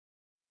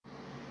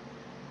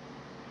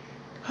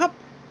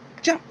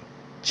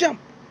jump,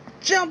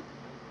 jump,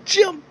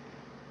 jump,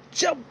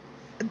 jump,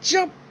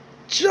 jump,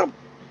 jump.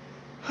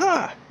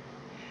 Huh.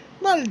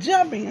 A lot of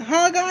jumping,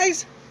 huh,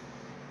 guys?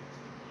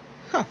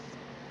 Huh.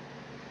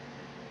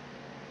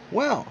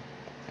 Well,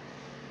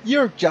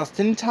 you're just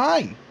in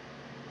time.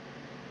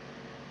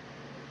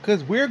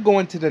 Because we're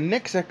going to the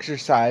next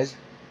exercise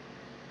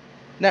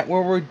that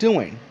what we're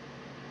doing.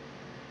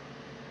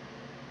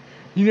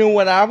 You know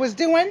what I was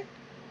doing?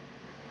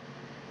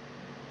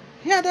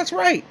 Yeah, that's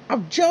right.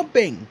 I'm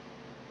jumping.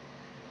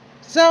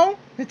 So,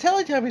 the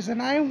Teletubbies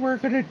and I were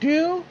going to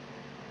do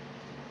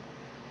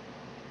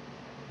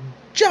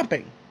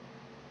jumping.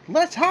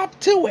 Let's hop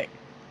to it.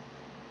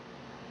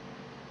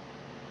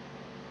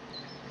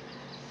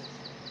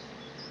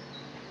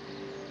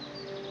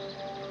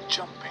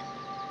 Jumping.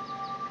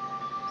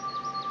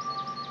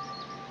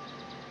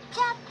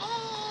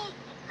 Jumping!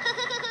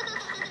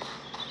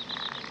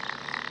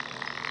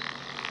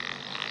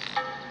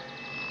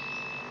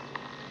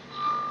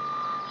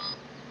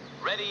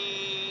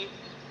 Ready,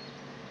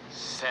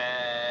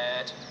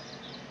 set,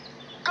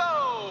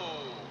 go!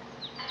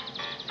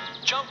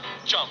 Jump,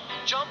 jump,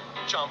 jump,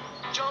 jump,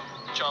 jump,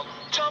 jump,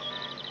 jump.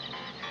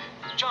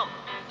 Jump,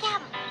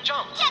 Jump!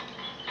 jump, Jump!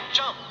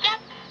 jump,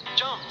 Jump!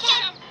 jump.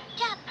 Jump!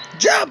 Jump!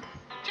 Jump!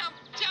 Jump,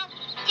 jump.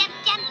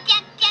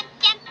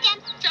 Jump!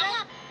 Jump!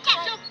 Jump!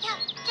 Jump! Jump!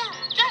 Jump! Jump!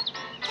 Jump!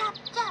 Jump! Jump!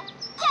 Jump!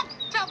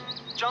 Jump!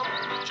 Jump! Jump,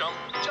 jump,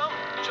 jump,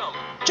 jump.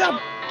 Jump!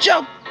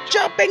 Jump!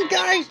 Jumping,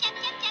 guys! Jump!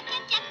 Jump!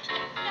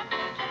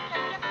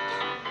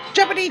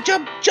 Jump! Jump! Jumpity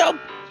jump! Jump!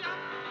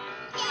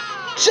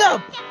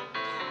 Jump! Jump!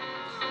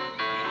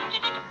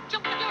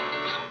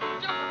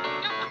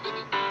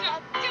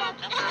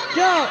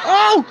 Yeah!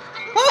 Oh!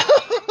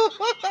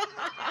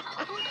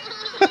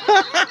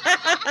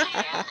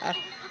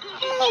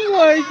 Oh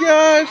my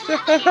gosh!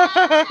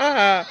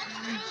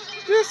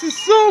 This is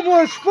so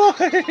much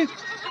fun!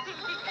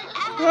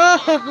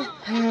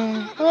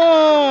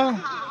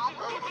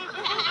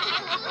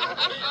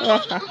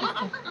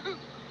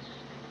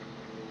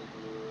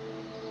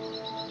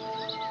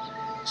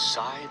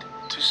 Side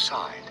to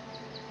side.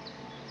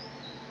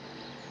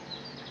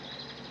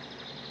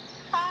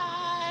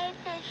 Side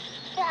to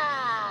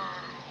side.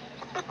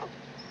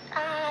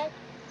 Side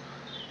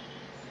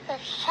to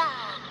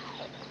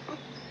side.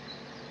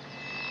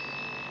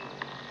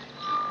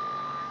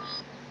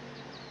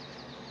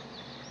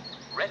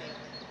 Ready,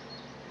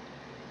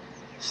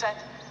 set,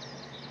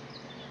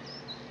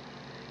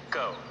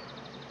 go.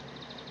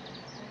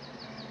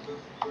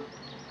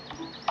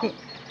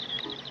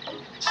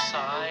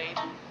 Side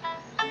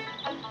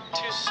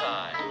to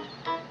side.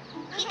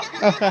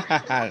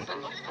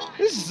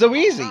 This is so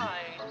easy! Side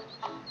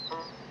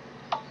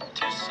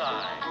to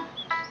side.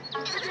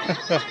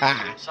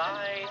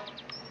 Side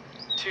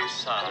to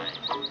side.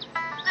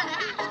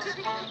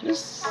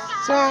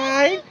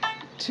 Side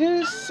to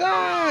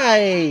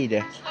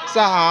side.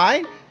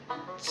 Side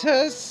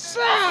to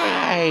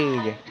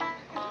side.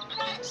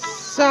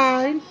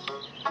 Side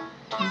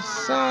to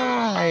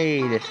side.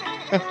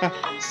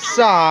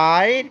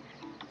 Side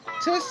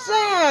to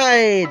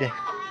side.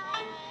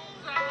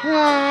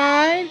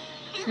 Side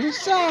to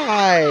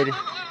side.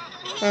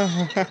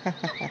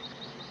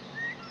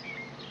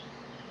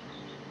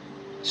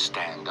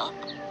 Stand up,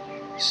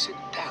 sit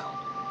down.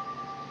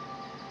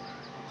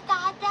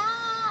 Stand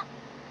up.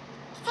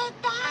 Sit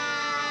down.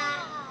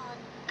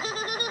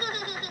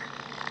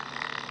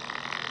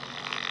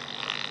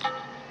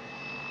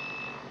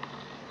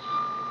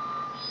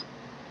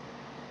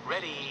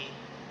 Ready,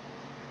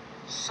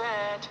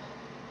 set,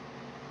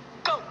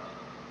 go.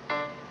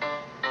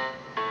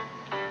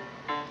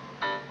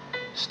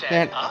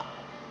 Stand up,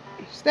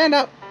 Stand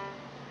up.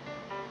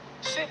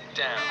 sit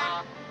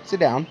down. Sit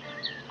down.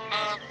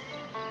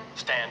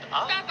 Stand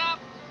up,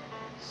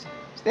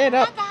 Stand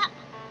up.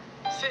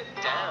 sit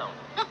down.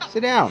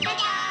 Sit down.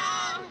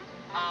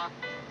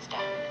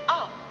 Stand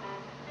up.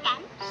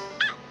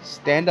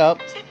 Stand up.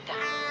 Sit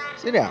down.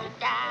 Sit down.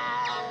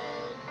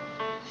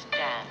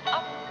 Stand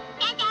up,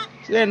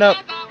 Stand up.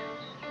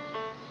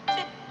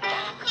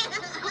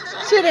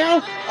 Sit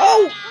down.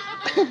 Oh!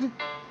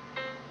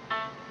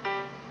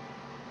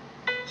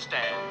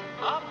 stand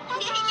up,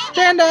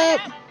 Stand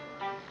up.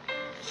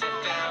 sit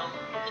down.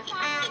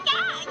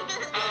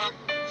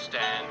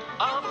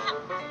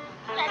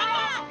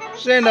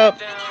 Stand up, Stand up.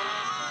 down.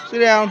 Sit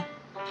down.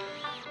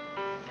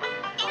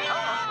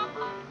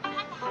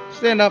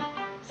 Stand up.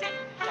 Sit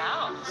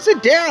down.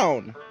 Sit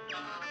down.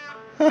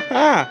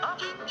 Haha.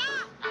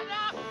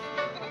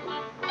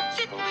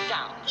 Sit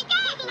down.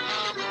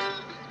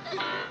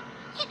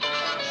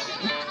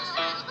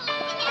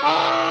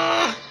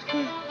 Ah.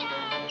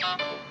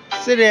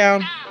 Sit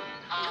down.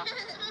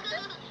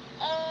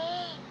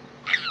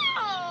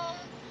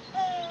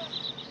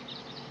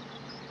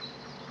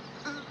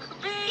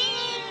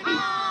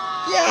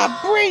 Yeah,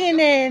 bring it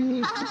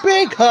in.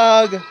 Big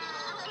hug.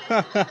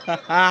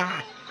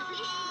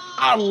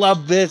 I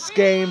love this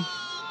game.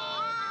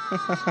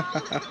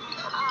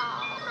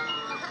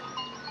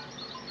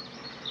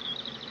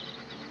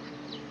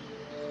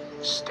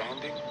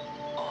 Standing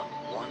on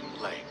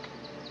one leg.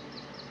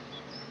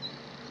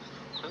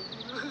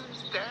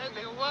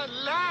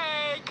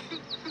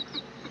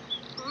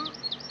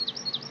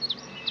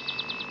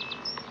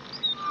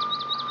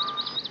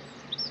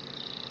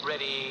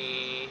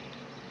 Ready,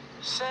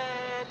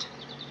 set,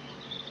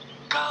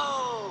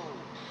 go!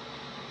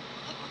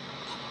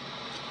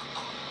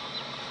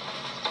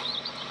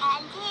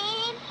 And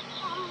in,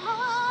 and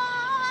more.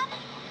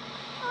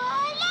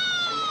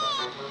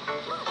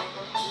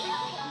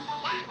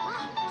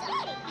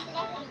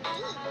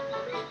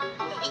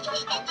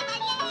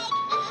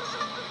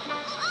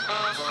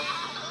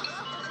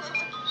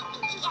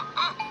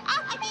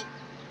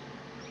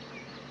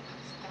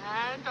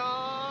 Stand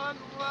on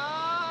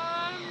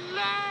one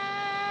leg.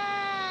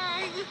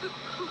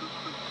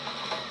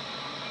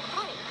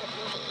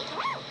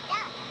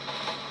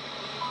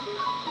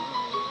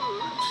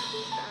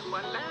 Stand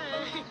one leg.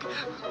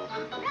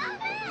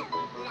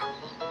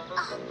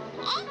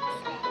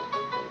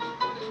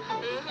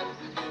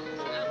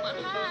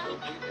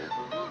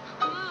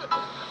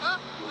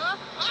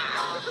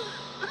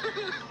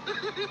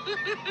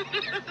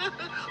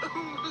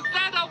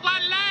 Stand on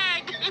one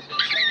leg.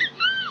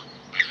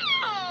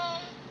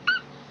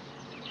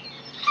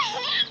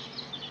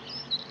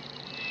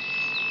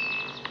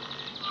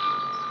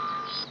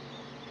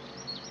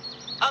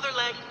 Other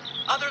leg,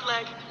 other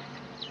leg.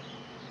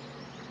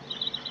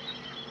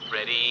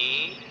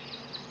 Ready,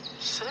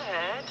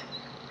 set,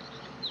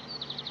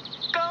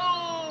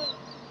 go!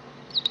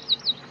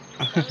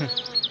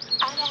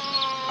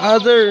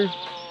 Other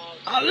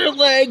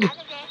leg.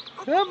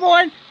 Come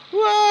on.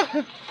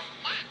 Whoa.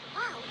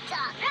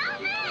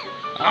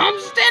 I'm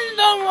standing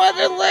on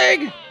other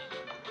leg.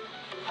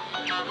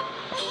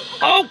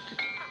 Oh.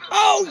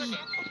 Oh.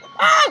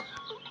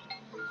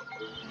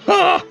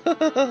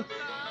 Ah.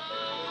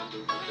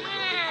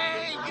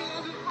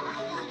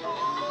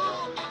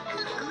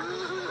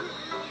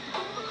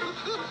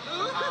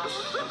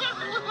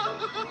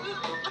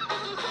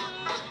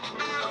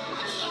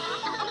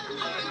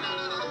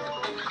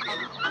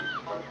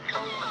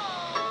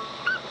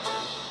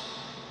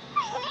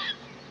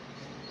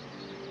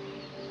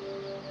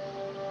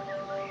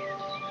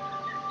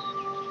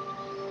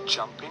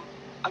 Jumping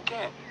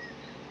again.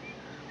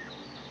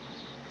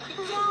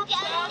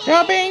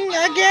 Jumping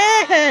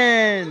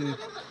again.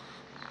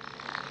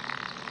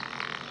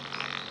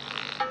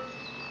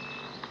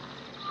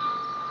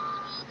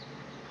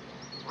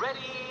 Ready,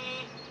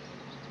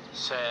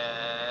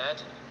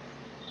 set,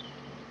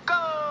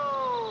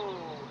 go!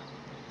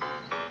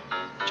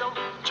 Jump,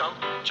 jump,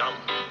 jump,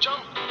 jump,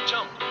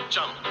 jump,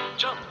 jump,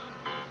 jump,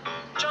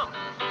 jump,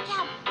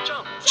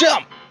 jump,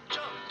 Jump.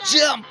 jump,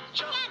 Jump.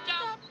 jump,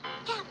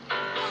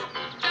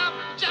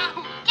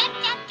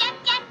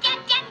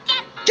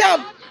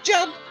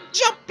 Jump.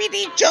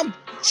 Jumpity jump.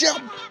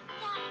 Jump.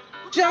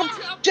 Jump.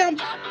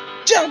 Jump.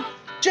 Jump.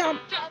 Jump.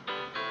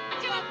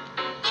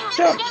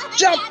 Jump.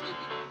 Jump.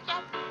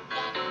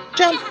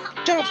 Jump.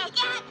 Jump.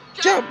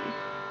 Jump.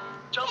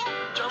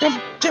 jump,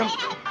 Jump. Jump. Jump. Jump.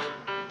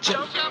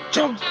 Jump.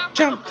 Jump.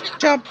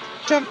 Jump. Jump.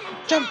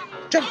 Jump.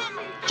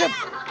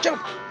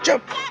 Jump.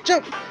 Jump.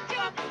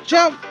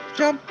 Jump.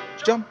 Jump. Jump.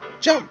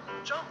 Jump. Jump. jump,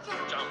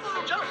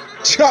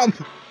 Jump.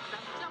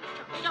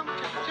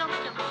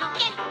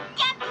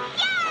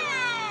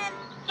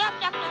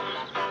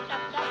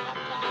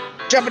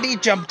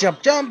 Jumpity jump.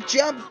 Jump. Jump.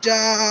 Jump. Jump.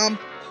 Jump.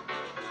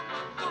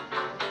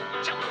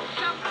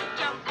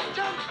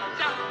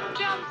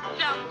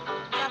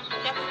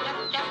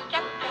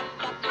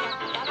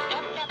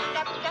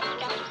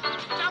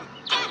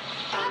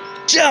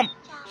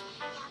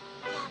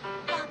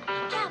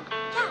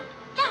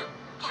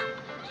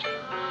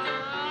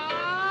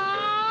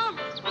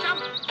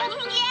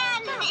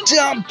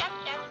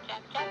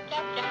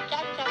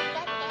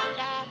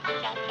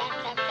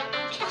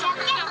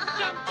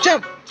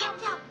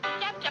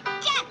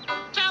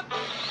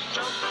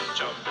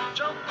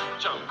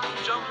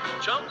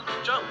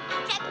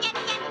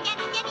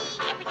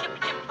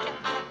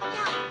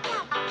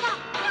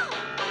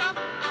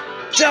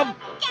 Jump. Jump. Jump.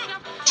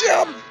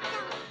 Jump.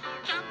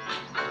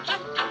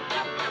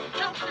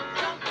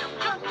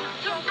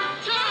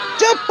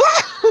 Jump.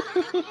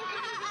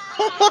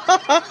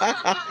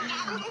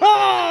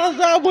 Oh,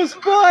 that was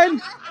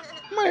fun.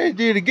 I'm gonna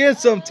do it again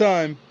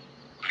sometime.